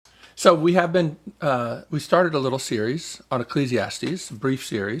So we have been, we started a little series on Ecclesiastes, a brief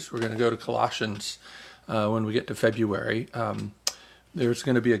series. We're going to go to Colossians when we get to February. There's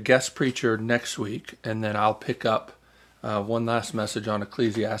going to be a guest preacher next week, and then I'll pick up one last message on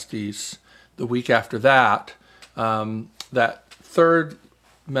Ecclesiastes the week after that. That third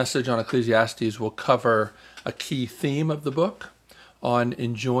message on Ecclesiastes will cover a key theme of the book on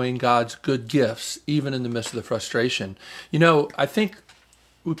enjoying God's good gifts, even in the midst of the frustration. You know, I think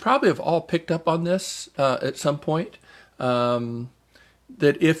we probably have all picked up on this at some point, that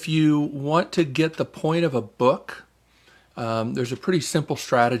if you want to get the point of a book, there's a pretty simple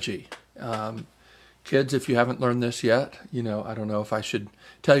strategy. Kids, if you haven't learned this yet, I don't know if I should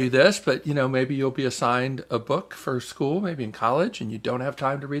tell you this, but, maybe you'll be assigned a book for school, maybe in college, and you don't have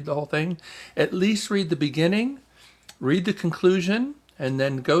time to read the whole thing. At least read the beginning, read the conclusion, and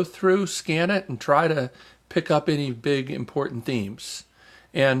then go through, scan it, and try to pick up any big important themes.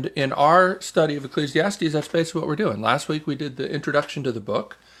 And in our study of Ecclesiastes, that's basically what we're doing. Last week we did the introduction to the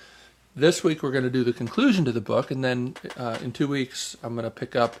book. This week we're going to do the conclusion to the book, and then in 2 weeks I'm going to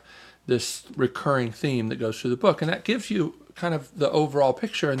pick up this recurring theme that goes through the book. And that gives you kind of the overall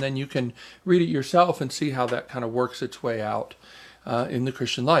picture, and then you can read it yourself and see how that kind of works its way out in the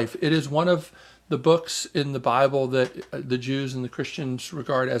Christian life. It is one of the books in the Bible that the Jews and the Christians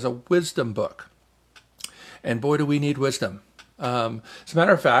regard as a wisdom book. And boy, do we need wisdom. As a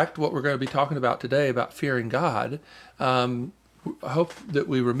matter of fact, what we're going to be talking about today about fearing God, I hope that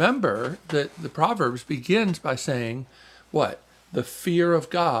we remember that the Proverbs begins by saying, what? The fear of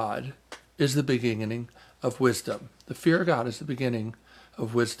God is the beginning of wisdom. The fear of God is the beginning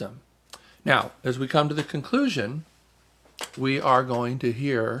of wisdom. Now, as we come to the conclusion, we are going to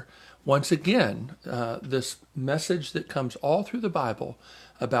hear once again this message that comes all through the Bible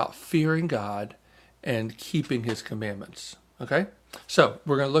about fearing God and keeping his commandments. Okay? So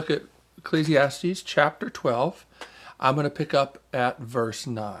we're going to look at Ecclesiastes chapter 12. I'm going to pick up at verse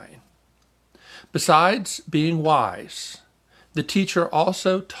 9. Besides being wise, the teacher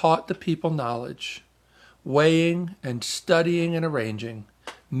also taught the people knowledge, weighing and studying and arranging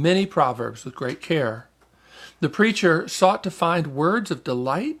many proverbs with great care. The preacher sought to find words of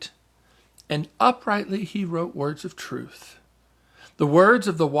delight, and uprightly he wrote words of truth. The words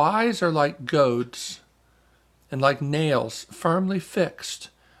of the wise are like goads, and like nails firmly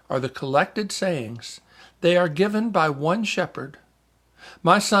fixed are the collected sayings. They are given by one shepherd.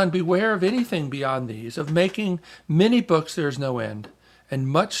 My son, beware of anything beyond these. Of making many books there is no end, and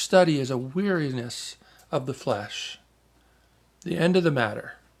much study is a weariness of the flesh. The end of the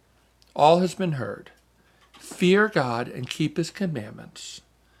matter. All has been heard. Fear God and keep his commandments,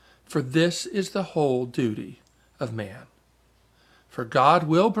 for this is the whole duty of man. For God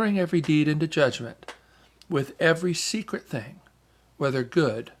will bring every deed into judgment, with every secret thing, whether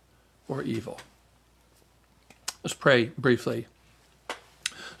good or evil. Let's pray briefly.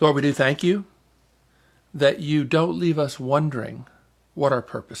 Lord, we do thank you that you don't leave us wondering what our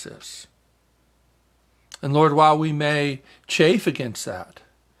purpose is. And Lord, while we may chafe against that,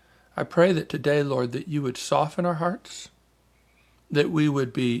 I pray that today, Lord, that you would soften our hearts, that we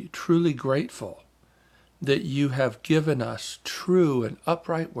would be truly grateful that you have given us true and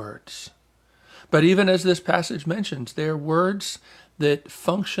upright words. But even as this passage mentions, they are words that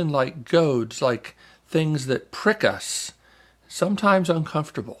function like goads, like things that prick us, sometimes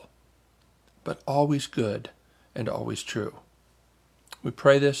uncomfortable, but always good and always true. We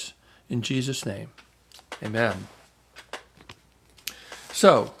pray this in Jesus' name. Amen.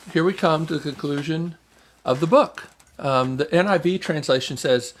 So here we come to the conclusion of the book. The NIV translation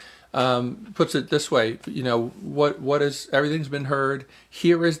says, puts it this way, what is, everything's been heard.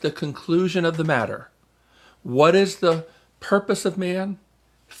 Here is the conclusion of the matter. What is the purpose of man?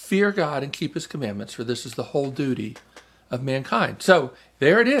 Fear God and keep his commandments, for this is the whole duty of mankind. So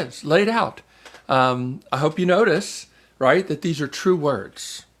there it is, laid out. I hope you notice, right, that these are true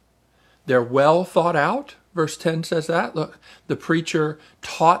words. They're well thought out. Verse 10 says that. Look, the preacher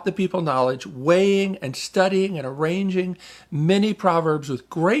taught the people knowledge, weighing and studying and arranging many proverbs with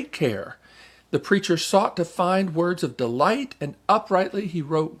great care. The preacher sought to find words of delight, and uprightly he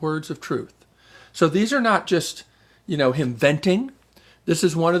wrote words of truth. So these are not just, him venting. This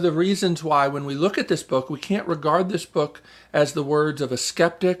is one of the reasons why when we look at this book, we can't regard this book as the words of a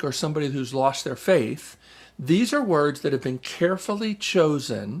skeptic or somebody who's lost their faith. These are words that have been carefully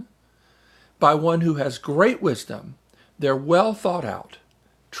chosen by one who has great wisdom. They're well thought out,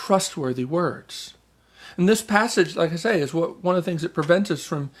 trustworthy words. And this passage, like I say, is one of the things that prevents us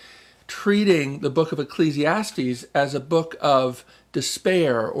from treating the book of Ecclesiastes as a book of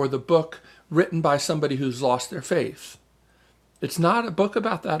despair or the book written by somebody who's lost their faith. It's not a book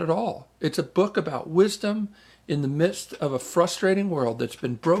about that at all. It's a book about wisdom in the midst of a frustrating world that's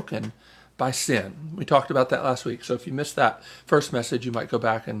been broken by sin. We talked about that last week. So if you missed that first message, you might go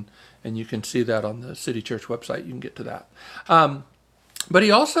back and you can see that on the City Church website. You can get to that. But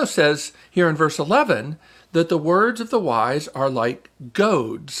he also says here in verse 11 that the words of the wise are like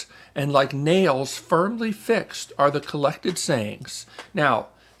goads, and like nails firmly fixed are the collected sayings. Now,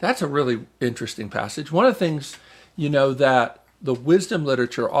 that's a really interesting passage. One of the things, that the wisdom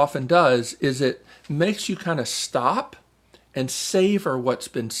literature often does is it makes you kind of stop and savor what's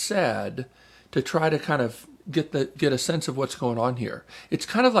been said to try to kind of get a sense of what's going on here. It's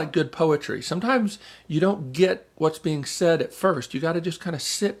kind of like good poetry. Sometimes you don't get what's being said at first. You got to just kind of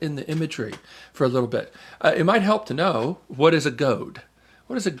sit in the imagery for a little bit. It might help to know, what is a goad?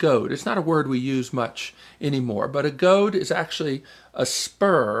 What is a goad? It's not a word we use much anymore, but a goad is actually a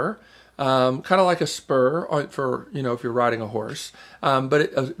spur, kind of like a spur for, if you're riding a horse.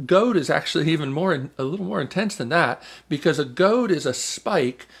 But a goad is actually a little more intense than that, because a goad is a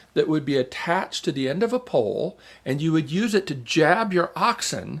spike that would be attached to the end of a pole, and you would use it to jab your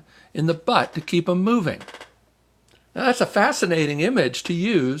oxen in the butt to keep them moving. Now, that's a fascinating image to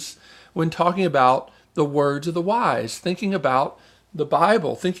use when talking about the words of the wise, thinking about the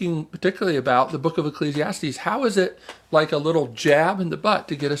Bible, thinking particularly about the book of Ecclesiastes. How is it like a little jab in the butt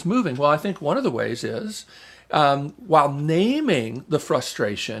to get us moving? Well, I think one of the ways is, while naming the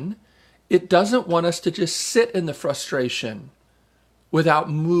frustration, it doesn't want us to just sit in the frustration without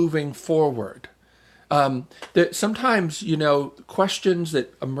moving forward. That sometimes, questions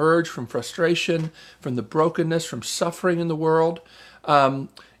that emerge from frustration, from the brokenness, from suffering in the world,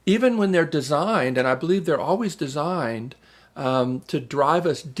 even when they're designed, and I believe they're always designed to drive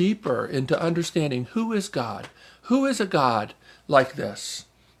us deeper into understanding who is God. Who is a God like this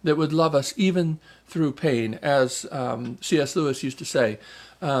that would love us even through pain? As C.S. Lewis used to say,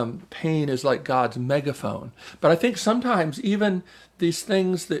 pain is like God's megaphone. But I think sometimes even these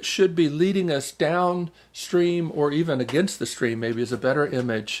things that should be leading us downstream, or even against the stream, maybe is a better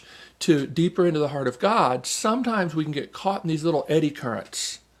image, to deeper into the heart of God, sometimes we can get caught in these little eddy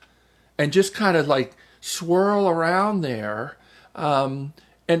currents and just kind of like swirl around there. And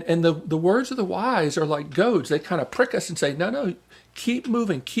the words of the wise are like goads. They kind of prick us and say, no, keep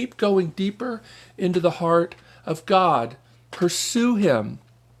moving, keep going deeper into the heart of God. Pursue him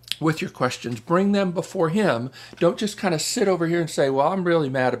with your questions. Bring them before him. Don't just kind of sit over here and say, well, I'm really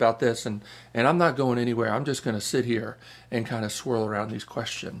mad about this and I'm not going anywhere. I'm just going to sit here and kind of swirl around these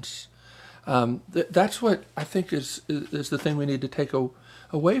questions. That's what I think is the thing we need to take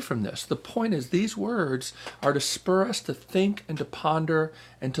away from this. The point is, these words are to spur us to think and to ponder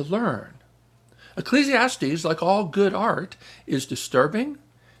and to learn. Ecclesiastes, like all good art, is disturbing,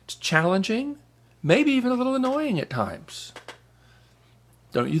 it's challenging, maybe even a little annoying at times.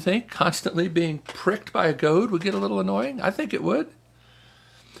 Don't you think constantly being pricked by a goad would get a little annoying? I think it would.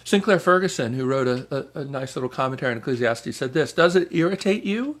 Sinclair Ferguson, who wrote a nice little commentary on Ecclesiastes, said this: does it irritate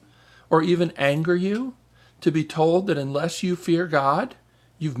you or even anger you to be told that unless you fear God,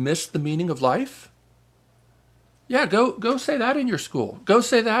 you've missed the meaning of life? Yeah, go say that in your school. Go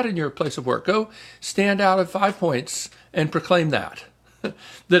say that in your place of work. Go stand out at 5 Points and proclaim that.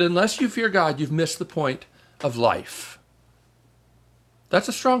 That unless you fear God, you've missed the point of life. That's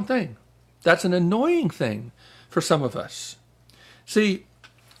a strong thing. That's an annoying thing for some of us. See,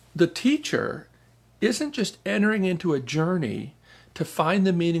 the teacher isn't just entering into a journey to find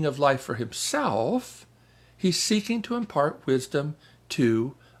the meaning of life for himself. He's seeking to impart wisdom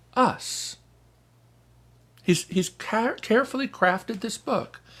to us. He's carefully crafted this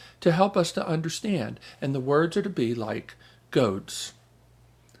book to help us to understand, and the words are to be like goads.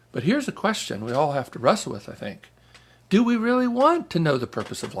 But here's a question we all have to wrestle with, I think. Do we really want to know the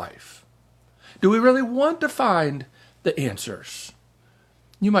purpose of life? Do we really want to find the answers?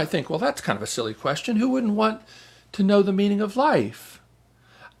 You might think, well, that's kind of a silly question. Who wouldn't want to know the meaning of life?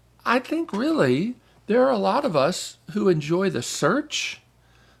 I think really there are a lot of us who enjoy the search,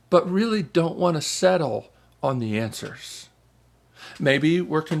 but really don't want to settle on the answers. Maybe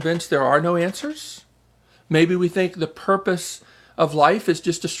we're convinced there are no answers. Maybe we think the purpose of life is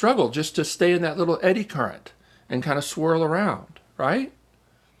just to struggle, just to stay in that little eddy current and kind of swirl around, right?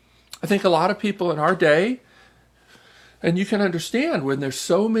 I think a lot of people in our day, and you can understand when there's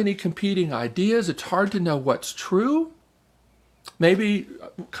so many competing ideas, it's hard to know what's true. Maybe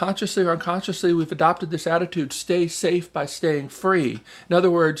consciously or unconsciously we've adopted this attitude, stay safe by staying free. In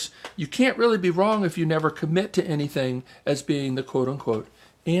other words, you can't really be wrong if you never commit to anything as being the quote-unquote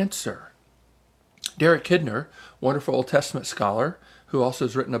answer. Derek Kidner, wonderful Old Testament scholar, who also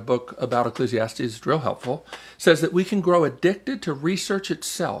has written a book about Ecclesiastes, it's real helpful, says that we can grow addicted to research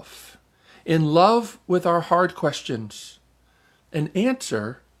itself, in love with our hard questions. An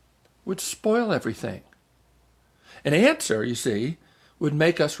answer would spoil everything. An answer, you see, would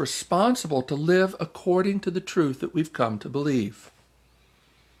make us responsible to live according to the truth that we've come to believe.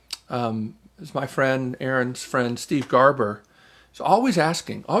 As my friend, Aaron's friend, Steve Garber, is always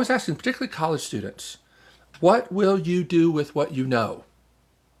asking, particularly college students, what will you do with what you know?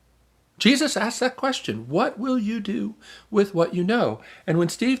 Jesus asked that question, what will you do with what you know? And when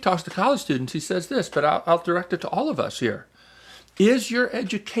Steve talks to college students, he says this, but I'll direct it to all of us here. Is your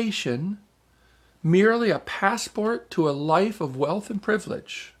education merely a passport to a life of wealth and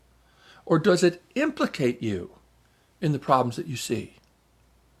privilege? Or does it implicate you in the problems that you see?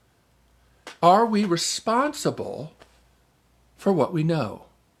 Are we responsible for what we know?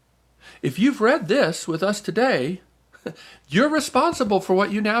 If you've read this with us today, you're responsible for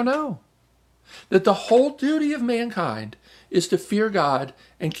what you now know. That the whole duty of mankind is to fear God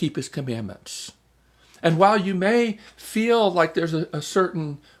and keep his commandments. And while you may feel like there's a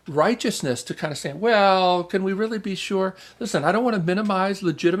certain righteousness to kind of saying, well, can we really be sure? Listen, I don't want to minimize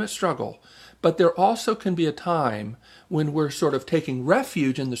legitimate struggle, but there also can be a time when we're sort of taking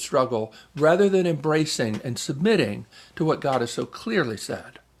refuge in the struggle rather than embracing and submitting to what God has so clearly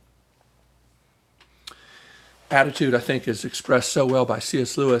said. Attitude, I think, is expressed so well by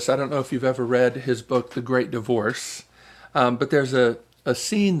C.S. Lewis. I don't know if you've ever read his book, The Great Divorce, but there's a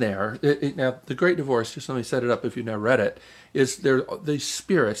scene there. Now, The Great Divorce, just let me set it up if you've never read it, is there these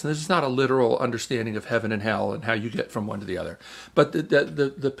spirits, and this is not a literal understanding of heaven and hell and how you get from one to the other, but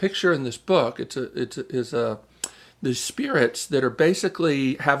the picture in this book, the spirits that are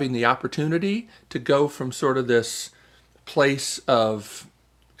basically having the opportunity to go from sort of this place of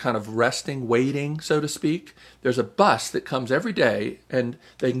kind of resting, waiting, so to speak. There's a bus that comes every day, and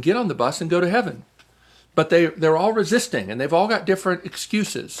they can get on the bus and go to heaven. But they're all resisting, and they've all got different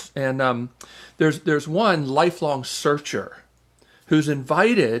excuses. And there's one lifelong searcher who's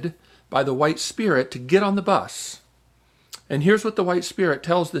invited by the white spirit to get on the bus. And here's what the white spirit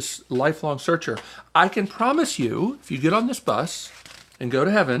tells this lifelong searcher. I can promise you, if you get on this bus and go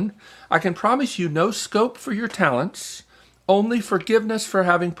to heaven, I can promise you no scope for your talents, only forgiveness for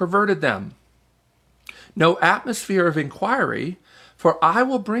having perverted them. No atmosphere of inquiry, for I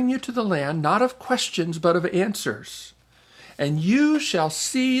will bring you to the land not of questions but of answers. And you shall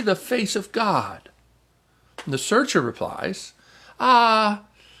see the face of God. And the searcher replies, but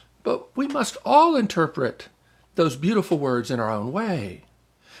we must all interpret those beautiful words in our own way.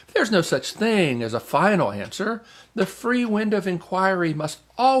 There's no such thing as a final answer. The free wind of inquiry must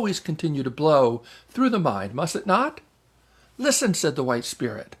always continue to blow through the mind, must it not? Listen, said the white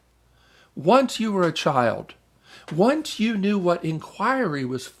spirit. Once you were a child. Once you knew what inquiry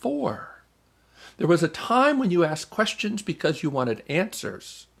was for. There was a time when you asked questions because you wanted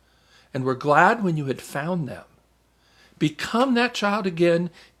answers, and were glad when you had found them. Become that child again,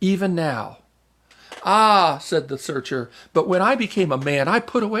 even now. Said the searcher, but when I became a man, I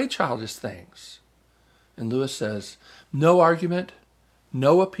put away childish things. And Lewis says, no argument,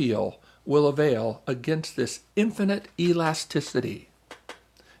 no appeal will avail against this infinite elasticity.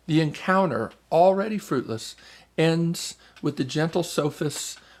 The encounter, already fruitless, ends with the gentle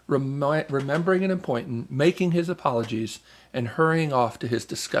sophist remembering an appointment, making his apologies, and hurrying off to his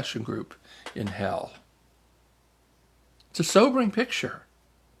discussion group in hell. It's a sobering picture,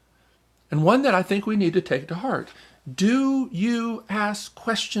 and one that I think we need to take to heart. Do you ask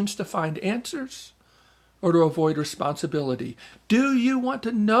questions to find answers or to avoid responsibility? Do you want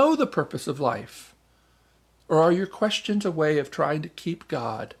to know the purpose of life? Or are your questions a way of trying to keep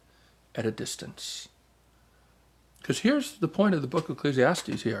God at a distance? Because here's the point of the book of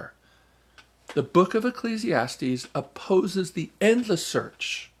Ecclesiastes here. The book of Ecclesiastes opposes the endless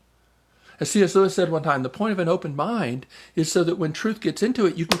search. As C.S. Lewis said one time, the point of an open mind is so that when truth gets into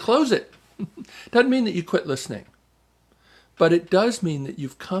it, you can close it. Doesn't mean that you quit listening. But it does mean that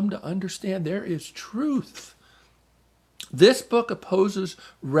you've come to understand there is truth. This book opposes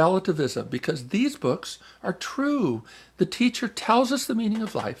relativism because these books are true. The teacher tells us the meaning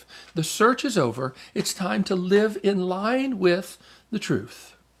of life. The search is over. It's time to live in line with the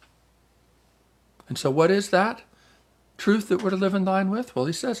truth. And so what is that truth that we're to live in line with? Well,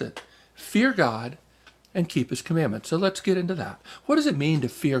 he says it. Fear God and keep his commandments. So let's get into that. What does it mean to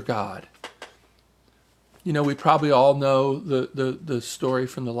fear God? You know, we probably all know the story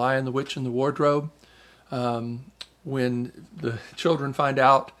from The Lion, the Witch, and the Wardrobe. When the children find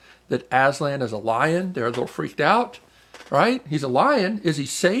out that Aslan is a lion, they're a little freaked out, right? He's a lion. Is he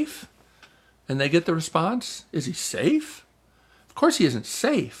safe? And they get the response, is he safe? Of course, he isn't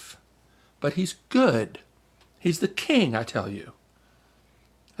safe, but he's good. He's the king, I tell you.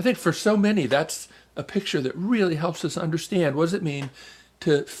 I think for so many, that's a picture that really helps us understand what does it mean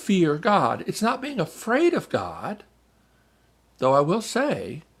to fear God. It's not being afraid of God, though I will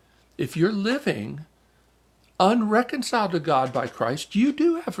say, if you're living unreconciled to God by Christ, you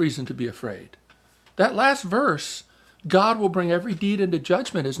do have reason to be afraid. That last verse, God will bring every deed into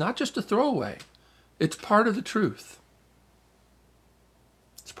judgment, is not just a throwaway. It's part of the truth.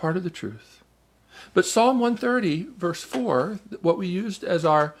 It's part of the truth. But Psalm 130, verse 4, what we used as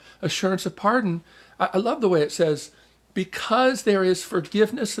our assurance of pardon, I love the way it says, because there is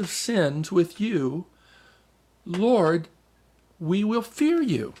forgiveness of sins with you, Lord, we will fear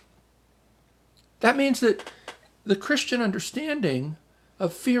you. That means that the Christian understanding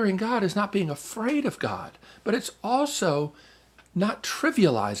of fearing God is not being afraid of God, but it's also not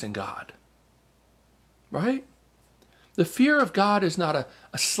trivializing God. Right? The fear of God is not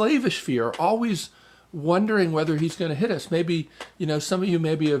a slavish fear, always wondering whether he's going to hit us. Maybe, some of you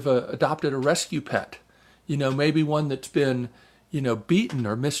maybe have adopted a rescue pet, maybe one that's been, beaten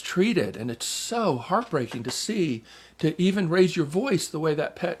or mistreated. And it's so heartbreaking to see, to even raise your voice the way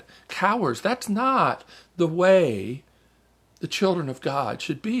that pet cowers. That's not the way the children of God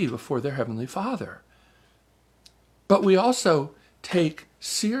should be before their Heavenly Father. But we also take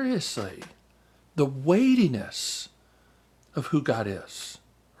seriously the weightiness of who God is,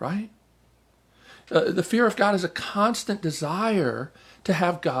 right? The fear of God is a constant desire to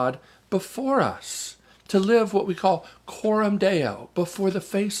have God before us, to live what we call coram Deo, before the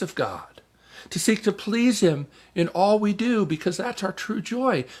face of God, to seek to please him in all we do, because that's our true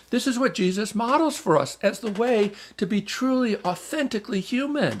joy. This is what Jesus models for us as the way to be truly, authentically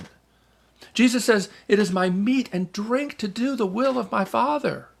human. Jesus says, "It is my meat and drink to do the will of my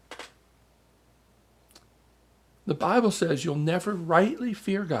Father." The Bible says you'll never rightly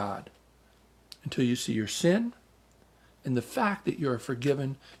fear God until you see your sin and the fact that you're a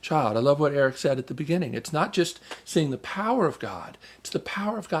forgiven child. I love what Eric said at the beginning. It's not just seeing the power of God, it's the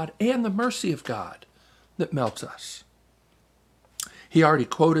power of God and the mercy of God that melts us. He already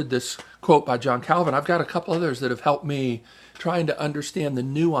quoted this quote by John Calvin. I've got a couple others that have helped me trying to understand the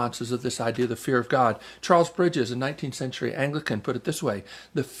nuances of this idea of the fear of God. Charles Bridges, a 19th century Anglican, put it this way: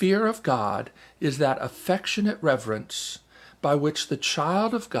 the fear of God is that affectionate reverence by which the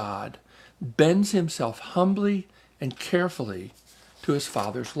child of God bends himself humbly and carefully to his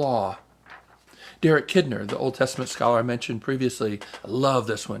Father's law. Derek Kidner, the Old Testament scholar I mentioned previously, I love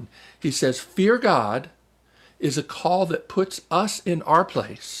this one. He says, fear God is a call that puts us in our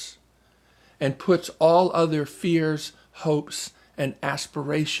place and puts all other fears, hopes, and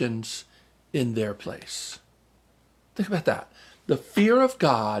aspirations in their place. Think about that. The fear of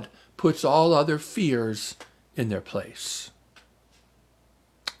God puts all other fears in their place.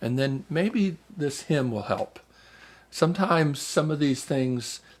 And then maybe this hymn will help. Sometimes some of these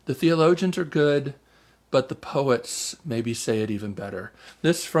things, the theologians are good, but the poets maybe say it even better.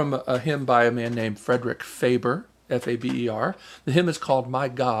 This from a hymn by a man named Frederick Faber, F-A-B-E-R. The hymn is called "My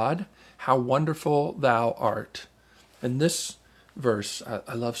God, How Wonderful Thou Art." And this verse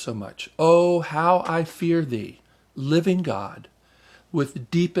I love so much. "Oh, how I fear thee, living God, with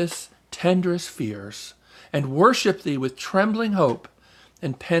deepest, tenderest fears, and worship thee with trembling hope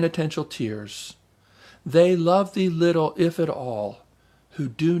and penitential tears. They love thee little, if at all, who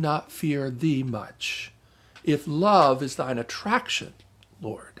do not fear thee much. If love is thine attraction,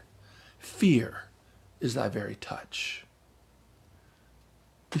 Lord, fear is thy very touch."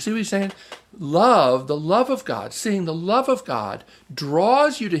 You see what he's saying? Love, the love of God, seeing the love of God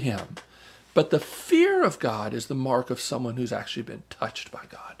draws you to him. But the fear of God is the mark of someone who's actually been touched by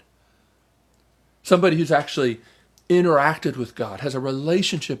God. Somebody who's actually interacted with God, has a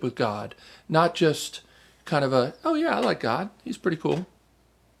relationship with God, not just kind of a, oh yeah, I like God, he's pretty cool.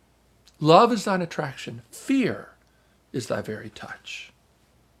 Love is thine attraction. Fear is thy very touch.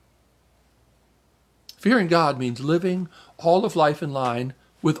 Fearing God means living all of life in line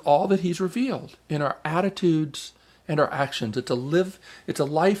with all that he's revealed in our attitudes and our actions. It's a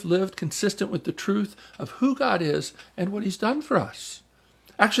life lived consistent with the truth of who God is and what he's done for us.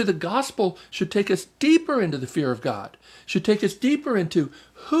 Actually, the gospel should take us deeper into the fear of God, should take us deeper into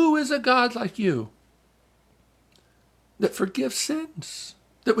who is a God like you that forgives sins,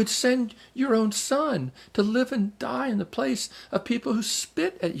 that would send your own son to live and die in the place of people who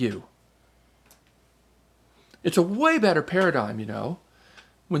spit at you. It's a way better paradigm,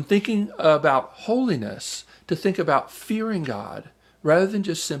 when thinking about holiness, to think about fearing God rather than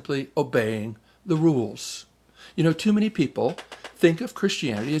just simply obeying the rules. Too many people think of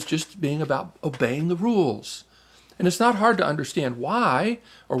Christianity as just being about obeying the rules. And it's not hard to understand why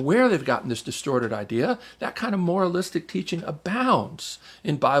or where they've gotten this distorted idea. That kind of moralistic teaching abounds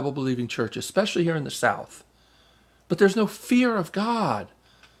in Bible-believing churches, especially here in the South. But there's no fear of God,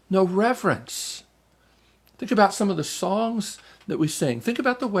 no reverence. Think about some of the songs that we sing. Think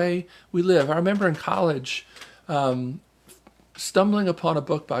about the way we live. I remember in college stumbling upon a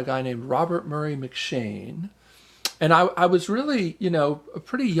book by a guy named Robert Murray McShane. And I was really, a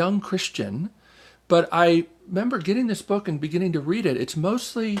pretty young Christian, but I remember getting this book and beginning to read it. It's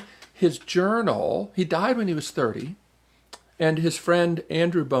mostly his journal. He died when he was 30, and his friend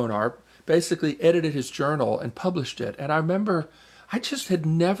Andrew Bonar basically edited his journal and published it. And I remember I just had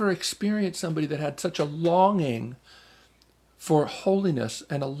never experienced somebody that had such a longing for holiness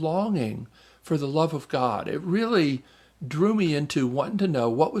and a longing for the love of God. It really drew me into wanting to know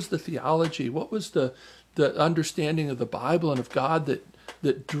what was the theology, what was the understanding of the Bible and of God that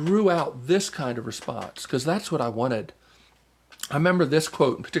drew out this kind of response, because that's what I wanted. I remember this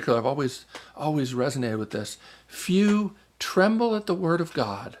quote in particular. I've always resonated with this. Few tremble at the word of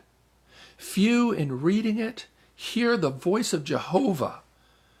God. Few in reading it hear the voice of Jehovah,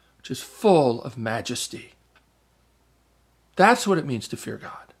 which is full of majesty. That's what it means to fear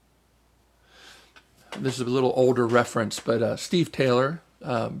God. This is a little older reference, but Steve Taylor,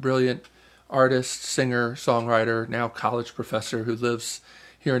 brilliant artist, singer, songwriter, now college professor who lives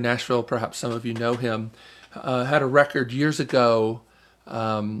here in Nashville, perhaps some of you know him, had a record years ago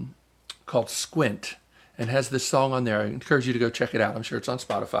called Squint, and has this song on there. I encourage you to go check it out. I'm sure it's on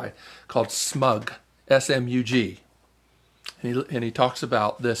Spotify, called Smug, S-M-U-G. And he talks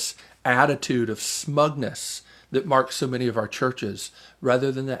about this attitude of smugness that marks so many of our churches,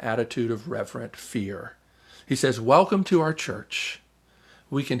 rather than the attitude of reverent fear. He says, welcome to our church.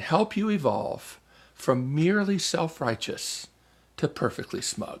 We can help you evolve from merely self-righteous to perfectly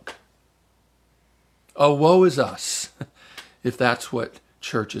smug. Oh, woe is us if that's what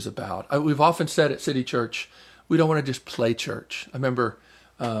church is about. We've often said at City Church, we don't want to just play church. I remember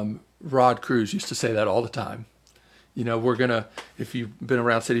Rod Cruz used to say that all the time. If you've been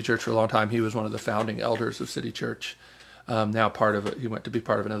around City Church for a long time, he was one of the founding elders of City Church. Now part of it, he went to be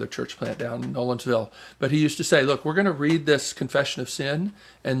part of another church plant down in Nolensville. But he used to say, look, we're going to read this confession of sin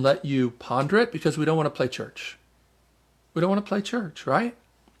and let you ponder it, because we don't want to play church. We don't want to play church, right?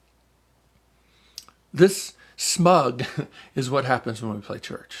 This smug is what happens when we play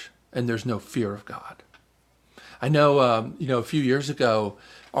church, and there's no fear of God. I know, a few years ago,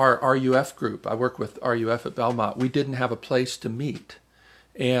 our RUF group, I work with RUF at Belmont, we didn't have a place to meet.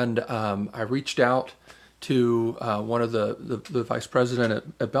 And I reached out to one of the vice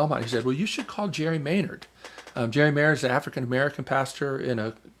president at Belmont. He said, well, you should call Jerry Maynard. Jerry Maynard is an African-American pastor in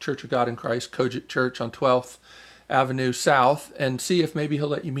a Church of God in Christ, Kojic Church on 12th Avenue South, and see if maybe he'll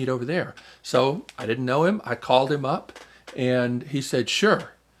let you meet over there. So I didn't know him. I called him up, and he said,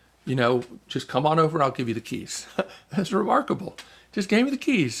 sure, just come on over and I'll give you the keys. That's remarkable. Just gave me the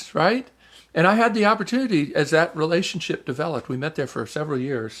keys, right? And I had the opportunity, as that relationship developed, we met there for several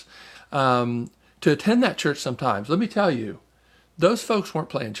years, to attend that church sometimes. Let me tell you, those folks weren't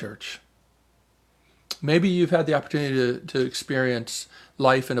playing church. Maybe you've had the opportunity to experience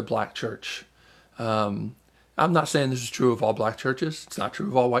life in a black church. I'm not saying this is true of all black churches. It's not true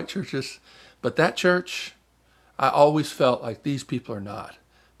of all white churches. But that church, I always felt like these people are not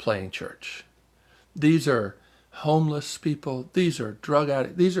playing church. These are homeless people. These are drug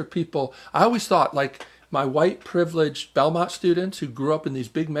addicts. These are people, I always thought, like my white privileged Belmont students who grew up in these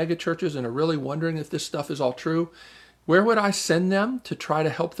big mega churches and are really wondering if this stuff is all true, where would I send them to try to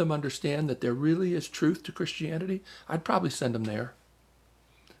help them understand that there really is truth to Christianity? I'd probably send them there.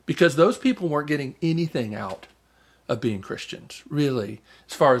 Because those people weren't getting anything out of being Christians, really,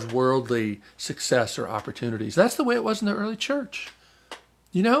 as far as worldly success or opportunities. That's the way it was in the early church.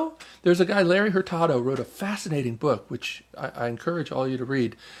 There's a guy, Larry Hurtado, wrote a fascinating book, which I encourage all you to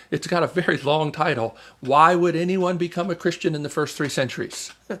read. It's got a very long title, Why Would Anyone Become a Christian in the First 3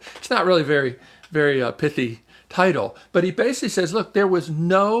 Centuries? It's not really very, very pithy title, but he basically says, look, there was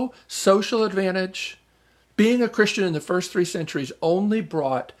no social advantage. Being a Christian in the first 3 centuries only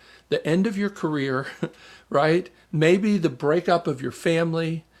brought the end of your career, right? Maybe the breakup of your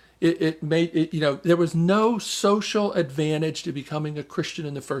family. There was no social advantage to becoming a Christian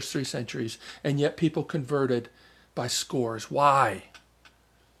in the first 3 centuries, and yet people converted by scores. Why?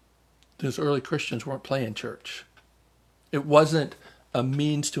 Those early Christians weren't playing church. It wasn't a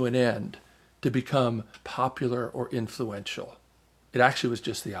means to an end to become popular or influential. It actually was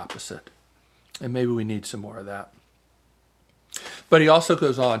just the opposite. And maybe we need some more of that. But he also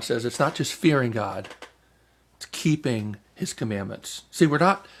goes on and says it's not just fearing God, it's keeping his commandments. See, we're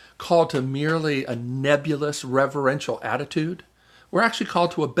not called to merely a nebulous, reverential attitude. We're actually called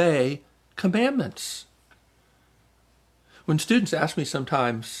to obey commandments. When students ask me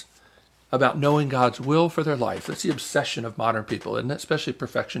sometimes about knowing God's will for their life, that's the obsession of modern people, isn't it? Especially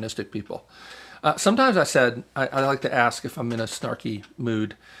perfectionistic people. Sometimes I like to ask if I'm in a snarky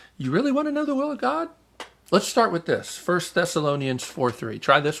mood, you really want to know the will of God? Let's start with this, 1 Thessalonians 4:3.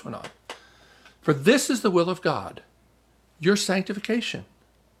 Try this one on. For this is the will of God, your sanctification,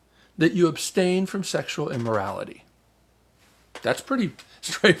 that you abstain from sexual immorality. That's pretty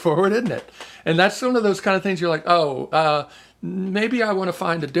straightforward, isn't it? And that's one of those kind of things you're like, maybe I want to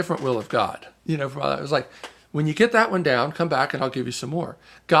find a different will of God. You know, it was like, when you get that one down, come back and I'll give you some more.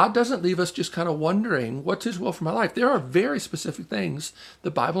 God doesn't leave us just kind of wondering, what's his will for my life? There are very specific things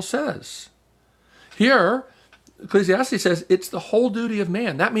the Bible says. Here, Ecclesiastes says it's the whole duty of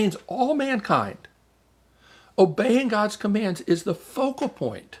man. That means all mankind. Obeying God's commands is the focal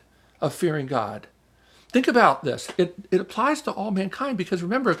point of fearing God. Think about this. It applies to all mankind because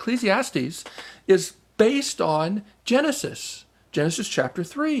remember, Ecclesiastes is based on Genesis chapter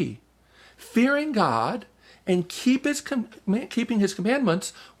 3. Fearing God and keeping his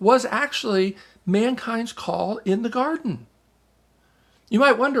commandments was actually mankind's call in the garden. You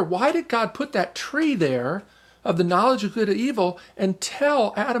might wonder, why did God put that tree there of the knowledge of good and evil and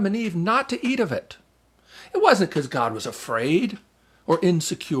tell Adam and Eve not to eat of it? It wasn't because God was afraid or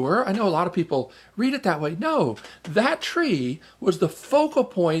insecure. I know a lot of people read it that way. No, that tree was the focal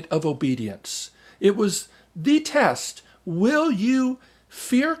point of obedience. It was the test. Will you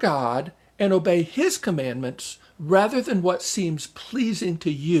fear God and obey his commandments rather than what seems pleasing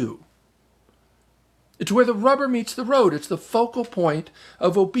to you? It's where the rubber meets the road. It's the focal point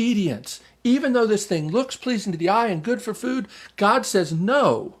of obedience. Even though this thing looks pleasing to the eye and good for food, God says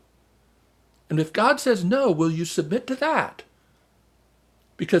no. And if God says no, will you submit to that?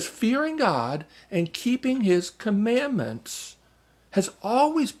 Because fearing God and keeping his commandments has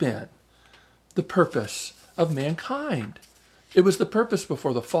always been the purpose of mankind. It was the purpose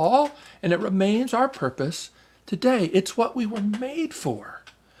before the fall, and it remains our purpose today. It's what we were made for.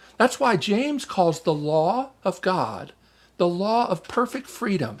 That's why James calls the law of God the law of perfect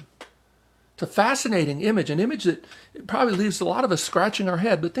freedom. It's a fascinating image, an image that probably leaves a lot of us scratching our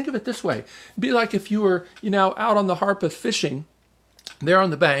head. But think of it this way. It'd be like if you were, out on the Harpeth fishing there on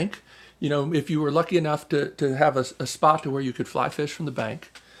the bank, if you were lucky enough to have a spot to where you could fly fish from the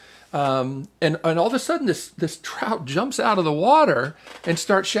bank. And all of a sudden this trout jumps out of the water and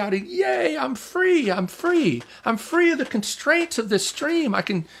starts shouting, "Yay, I'm free, I'm free. I'm free of the constraints of this stream. I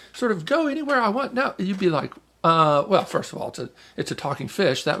can sort of go anywhere I want." Now, you'd be like, well, first of all, it's a talking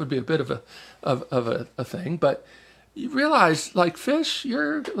fish. That would be a bit of a thing. But you realize, like fish,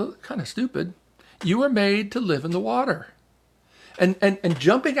 you're kind of stupid. You were made to live in the water. And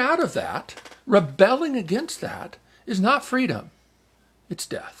jumping out of that, rebelling against that, is not freedom. It's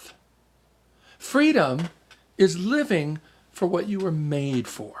death. Freedom is living for what you were made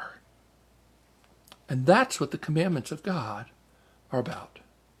for. And that's what the commandments of God are about.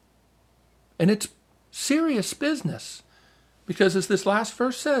 And it's serious business. Because as this last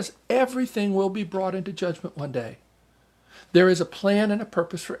verse says, everything will be brought into judgment one day. There is a plan and a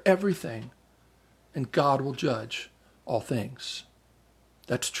purpose for everything. And God will judge all things.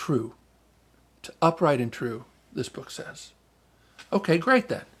 That's true. It's upright and true, this book says. Okay, great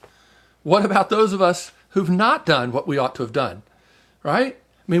then. What about those of us who've not done what we ought to have done, right?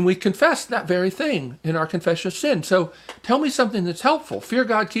 I mean, we confess that very thing in our confession of sin. So tell me something that's helpful. Fear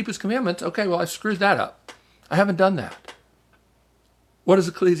God, keep his commandments. Okay, well, I screwed that up. I haven't done that. What does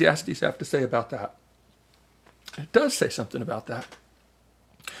Ecclesiastes have to say about that? It does say something about that.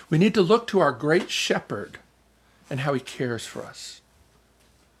 We need to look to our great shepherd and how he cares for us.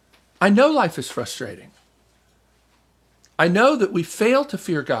 I know life is frustrating. I know that we fail to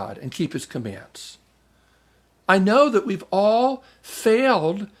fear God and keep his commands. I know that we've all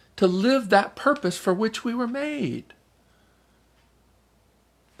failed to live that purpose for which we were made.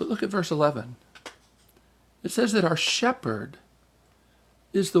 But look at verse 11. It says that our shepherd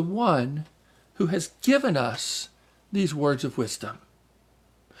is the one who has given us these words of wisdom.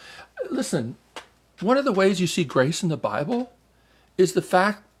 Listen, one of the ways you see grace in the Bible is the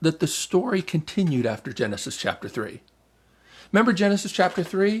fact that the story continued after Genesis chapter 3. Remember Genesis chapter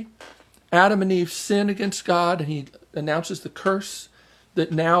 3? Adam and Eve sin against God, and he announces the curse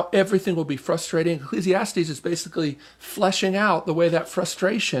that now everything will be frustrating. Ecclesiastes is basically fleshing out the way that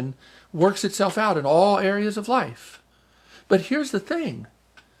frustration works itself out in all areas of life. But here's the thing.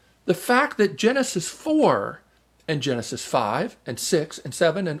 The fact that Genesis 4 and Genesis 5 and 6 and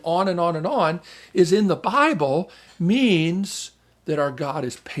 7 and on and on and on is in the Bible means that our God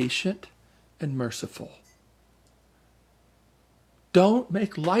is patient and merciful. Don't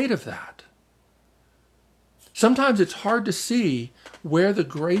make light of that. Sometimes it's hard to see where the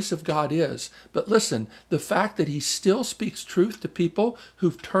grace of God is. But listen, the fact that he still speaks truth to people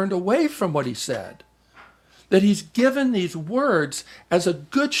who've turned away from what he said, that he's given these words as a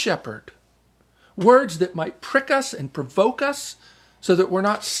good shepherd, words that might prick us and provoke us so that we're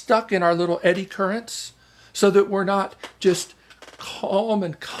not stuck in our little eddy currents, so that we're not just calm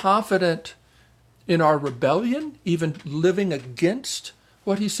and confident in our rebellion, even living against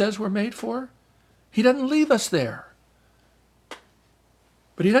what he says we're made for. He doesn't leave us there.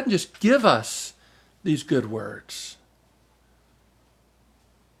 But he doesn't just give us these good words.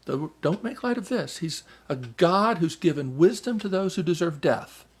 Don't make light of this. He's a God who's given wisdom to those who deserve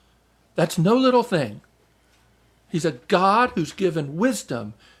death. That's no little thing. He's a God who's given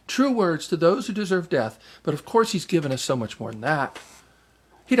wisdom, true words to those who deserve death. But of course he's given us so much more than that.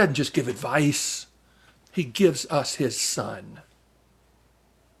 He doesn't just give advice. He gives us his Son.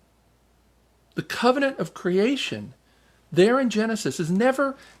 The covenant of creation there in Genesis has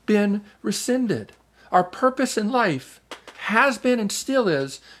never been rescinded. Our purpose in life has been and still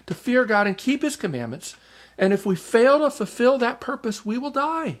is to fear God and keep his commandments. And if we fail to fulfill that purpose, we will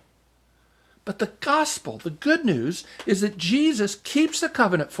die. But the gospel, the good news, is that Jesus keeps the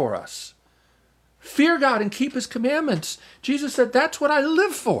covenant for us. Fear God and keep his commandments. Jesus said, that's what I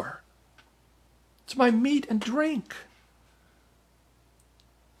live for. It's my meat and drink.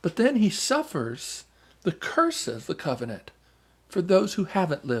 But then he suffers the curse of the covenant for those who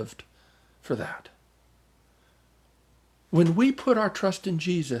haven't lived for that. When we put our trust in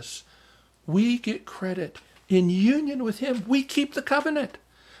Jesus, we get credit. In union with him, we keep the covenant.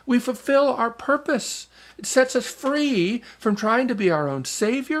 We fulfill our purpose. It sets us free from trying to be our own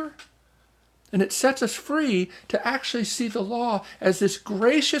savior. And it sets us free to actually see the law as this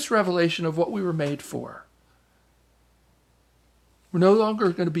gracious revelation of what we were made for. We're no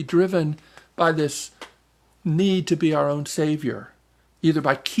longer going to be driven by this need to be our own savior, either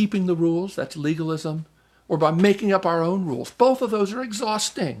by keeping the rules, that's legalism, or by making up our own rules. Both of those are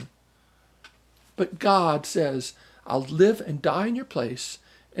exhausting. But God says, I'll live and die in your place,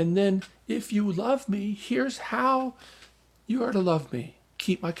 and then if you love me, here's how you are to love me.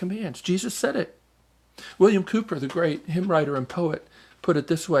 Keep my commands. Jesus said it. William Cowper, the great hymn writer and poet, put it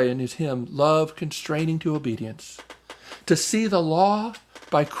this way in his hymn, Love Constraining to Obedience. To see the law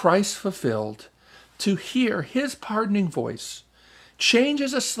by Christ fulfilled, to hear his pardoning voice,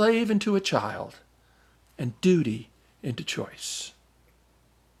 changes a slave into a child, and duty into choice.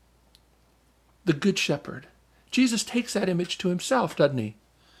 The Good Shepherd. Jesus takes that image to himself, doesn't he?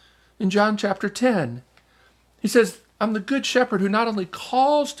 In John chapter 10, he says, I'm the Good Shepherd who not only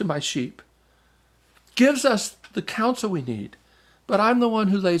calls to my sheep, gives us the counsel we need, but I'm the one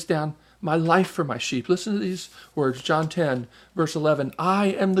who lays down my life for my sheep. Listen to these words, John 10, verse 11. I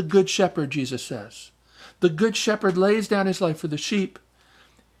am the Good Shepherd, Jesus says. The Good Shepherd lays down his life for the sheep.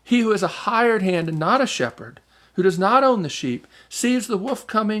 He who is a hired hand and not a shepherd, who does not own the sheep, sees the wolf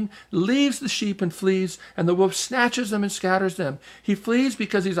coming, leaves the sheep and flees, and the wolf snatches them and scatters them. He flees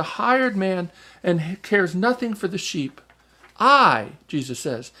because he's a hired man and cares nothing for the sheep. I, Jesus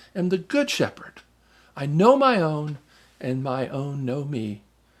says, am the Good Shepherd. I know my own, and my own know me.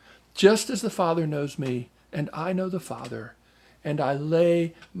 Just as the Father knows me, and I know the Father, and I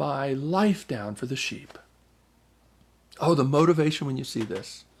lay my life down for the sheep. Oh, the motivation when you see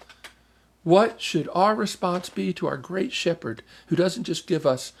this. What should our response be to our great shepherd who doesn't just give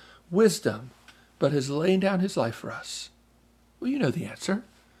us wisdom, but has laid down his life for us? Well, you know the answer.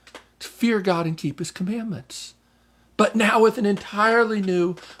 To fear God and keep his commandments. But now with an entirely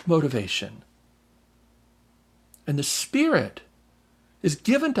new motivation. And the Spirit is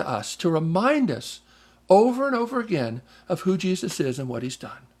given to us to remind us over and over again of who Jesus is and what he's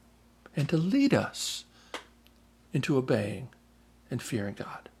done. And to lead us into obeying and fearing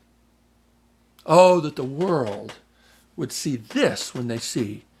God. Oh, that the world would see this when they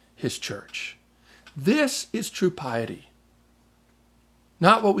see his church. This is true piety.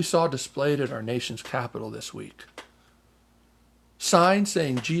 Not what we saw displayed at our nation's capital this week. Signs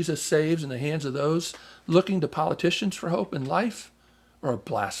saying Jesus saves in the hands of those looking to politicians for hope in life are a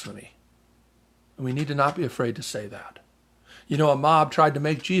blasphemy. And we need to not be afraid to say that. You know, a mob tried to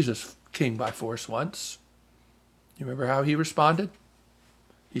make Jesus king by force once. You remember how he responded?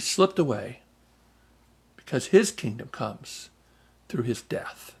 He slipped away because his kingdom comes through his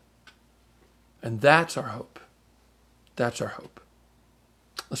death. And that's our hope. That's our hope.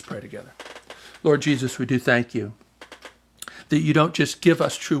 Let's pray together. Lord Jesus, we do thank you that you don't just give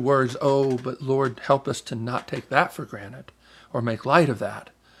us true words, oh, but Lord, help us to not take that for granted. or make light of that.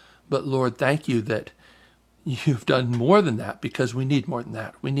 But Lord, thank you that you've done more than that, because we need more than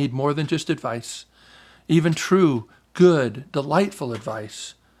that. We need more than just advice, even true, good, delightful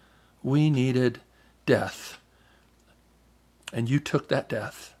advice. We needed death. And you took that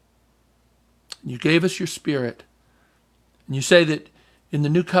death. You gave us your Spirit. And you say that in the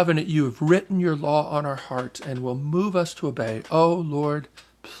new covenant you have written your law on our hearts and will move us to obey. Oh, Lord,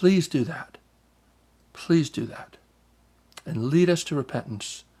 please do that. Please do that. And lead us to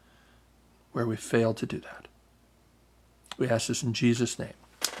repentance where we failed to do that. We ask this in Jesus' name.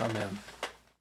 Amen.